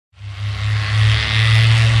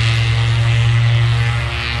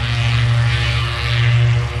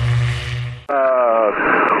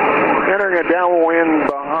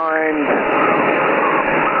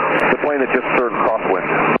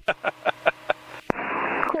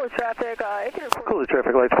Coolidge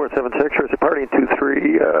traffic lights 476, is departing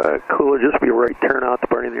 23, Coolidge, this will be a right turnout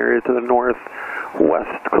departing the area to the northwest,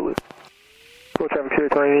 Coolidge. Coolidge traffic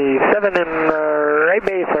 227 and right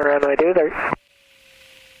base on runway 23.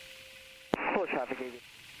 Coolidge traffic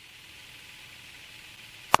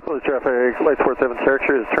Coolidge traffic lights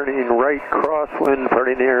 476 is turning right crosswind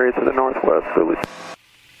departing the area to the northwest, Coolidge.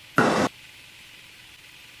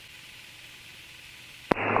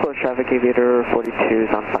 Coolidge traffic aviator 42 is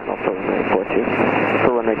on final for runway 42,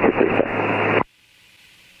 for runway 23, sir.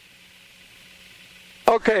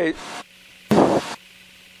 Okay.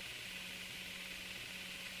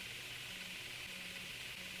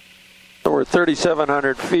 So we're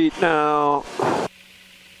 3,700 feet now. I'm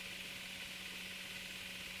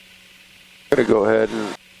gonna go ahead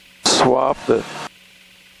and swap the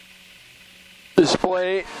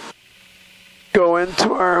display. Go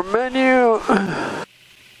into our menu.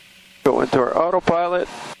 Go into our autopilot.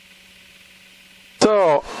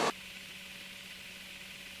 So,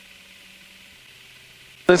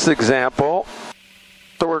 this example,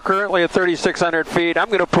 so we're currently at 3,600 feet. I'm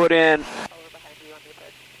going to put in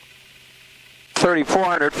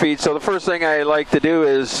 3,400 feet. So the first thing I like to do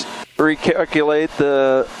is recalculate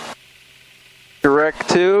the direct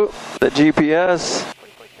to the GPS.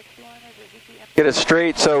 Get it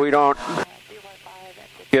straight so we don't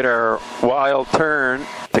get our wild turn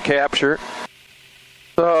to capture.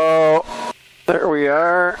 So there we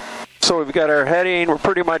are. So we've got our heading. We're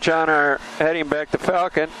pretty much on our heading back to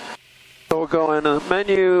Falcon. So we'll go into the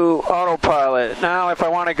menu, autopilot. Now if I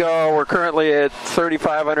want to go, we're currently at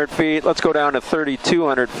 3,500 feet. Let's go down to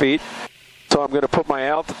 3,200 feet. So I'm going to put my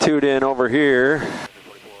altitude in over here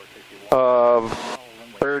of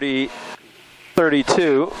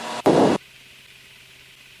 32.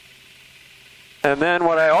 And then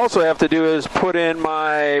what I also have to do is put in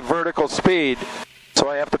my vertical speed. So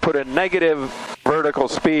I have to put a negative vertical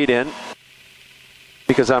speed in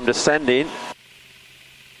because I'm descending.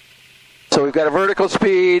 So we've got a vertical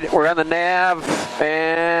speed, we're on the nav,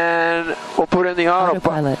 and we'll put in the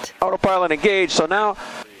autopilot. Autopilot engaged. So now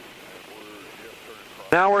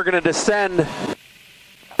we're going to descend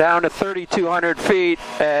down to 3,200 feet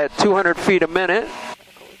at 200 feet a minute.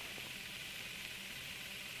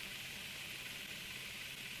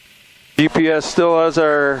 GPS still has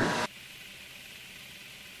our,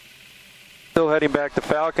 still heading back to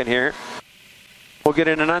Falcon here. We'll get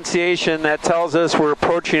an annunciation that tells us we're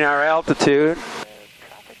approaching our altitude.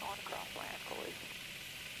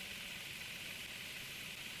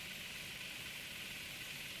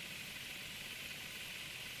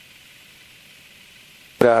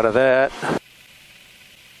 Get out of that.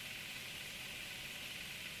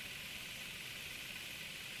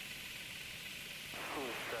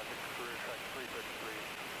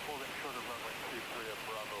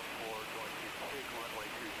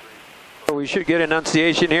 We should get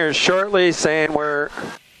annunciation here shortly saying we're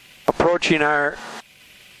approaching our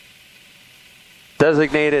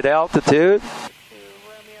designated altitude.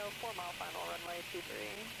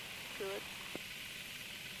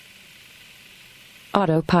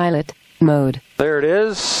 Autopilot mode. There it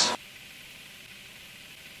is.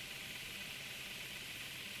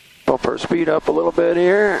 Bump our speed up a little bit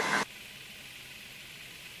here.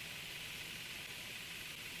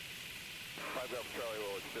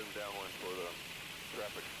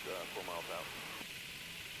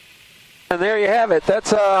 And there you have it.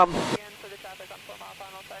 That's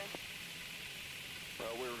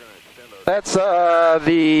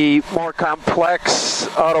the more complex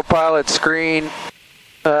autopilot screen.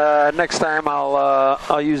 Next time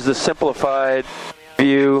I'll use the simplified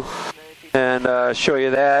view and show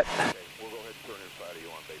you that.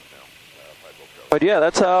 But yeah,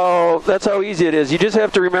 that's how easy it is. You just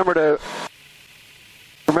have to remember that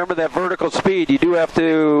vertical speed. You do have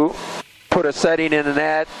to put a setting in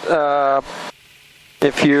that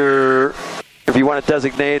if you want to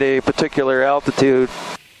designate a particular altitude.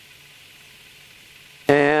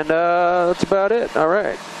 And that's about it. All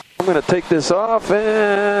right. I'm going to take this off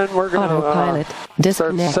and we're going to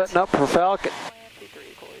start setting up for Falcon.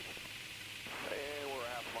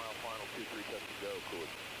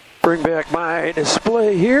 Bring back my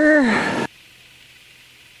display here.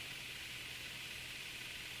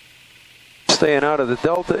 Staying out of the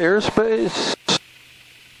Delta airspace.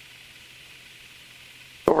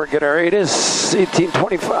 Over and get our ATIS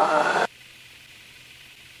 1825.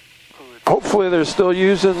 Hopefully they're still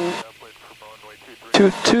using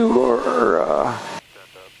 2.2 or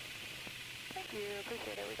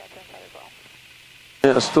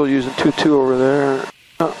yeah, still using 2.2 over there.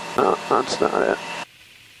 No, that's not it.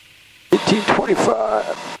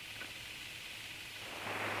 1825.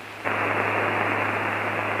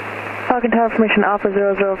 Falcon Tower Formation Alpha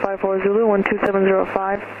 0054 Zulu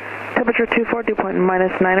 12705. Temperature 24, dew point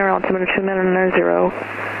 -9, altimeter 2990.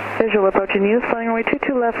 Visual approaching you, flying runway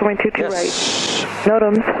 22 left, runway 22 right.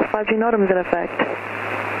 NOTAMs, 5G NOTAMs in effect.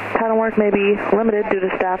 Pattern work may be limited due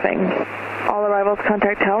to staffing. All arrivals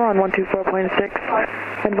contact tower on 124.6.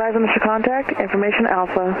 Advise on Mr. Contact, information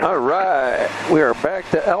Alpha. All right, we are back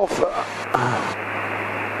to Alpha.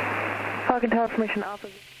 Falcon Tower Formation Alpha.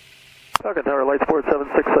 Falcon Tower, light sport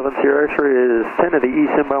 767 Sierra X-ray is 10 to the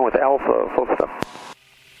east inbound with Alpha, full stop.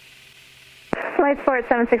 Light Sport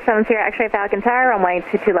 767 Sierra X-ray Falcon Tower, runway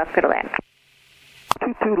 22 left, clear to land.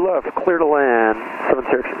 22 left, clear to land, 7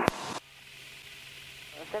 Sierra X-ray.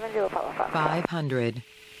 70 follow 500.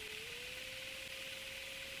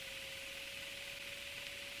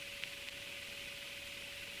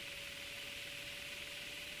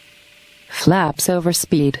 Flaps over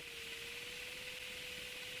speed.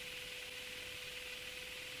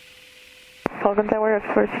 Falcon Tower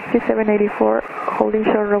for 6784, holding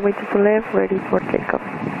short runway to the left, ready for takeoff.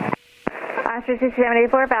 Oscar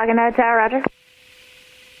 6784, Falcon Tower, roger.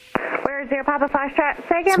 Where is your Papa Foxtrot?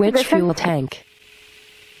 Say again, Switch position. fuel tank.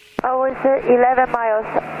 Oh, it's 11 miles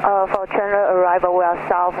for Chandler arrival. We are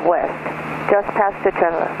southwest, just past the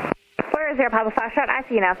Chandler. Where is your Papa Foxtrot? I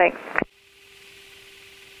see you now, thanks.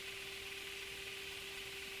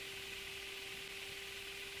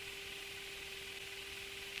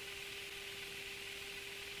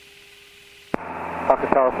 Falcon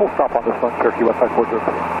Tower, full stop on this one, Cherokee West Side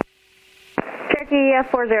 402. Cherokee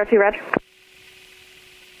 402, roger.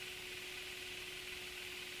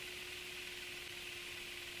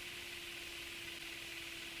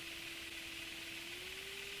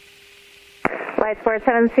 Light Sport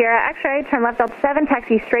 7 Sierra X-ray, turn left Delta 7,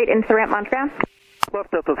 taxi straight into the ramp, monitor ground. Left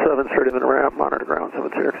Delta 7, straight in the ramp, monitor ground, 7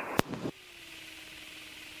 Sierra.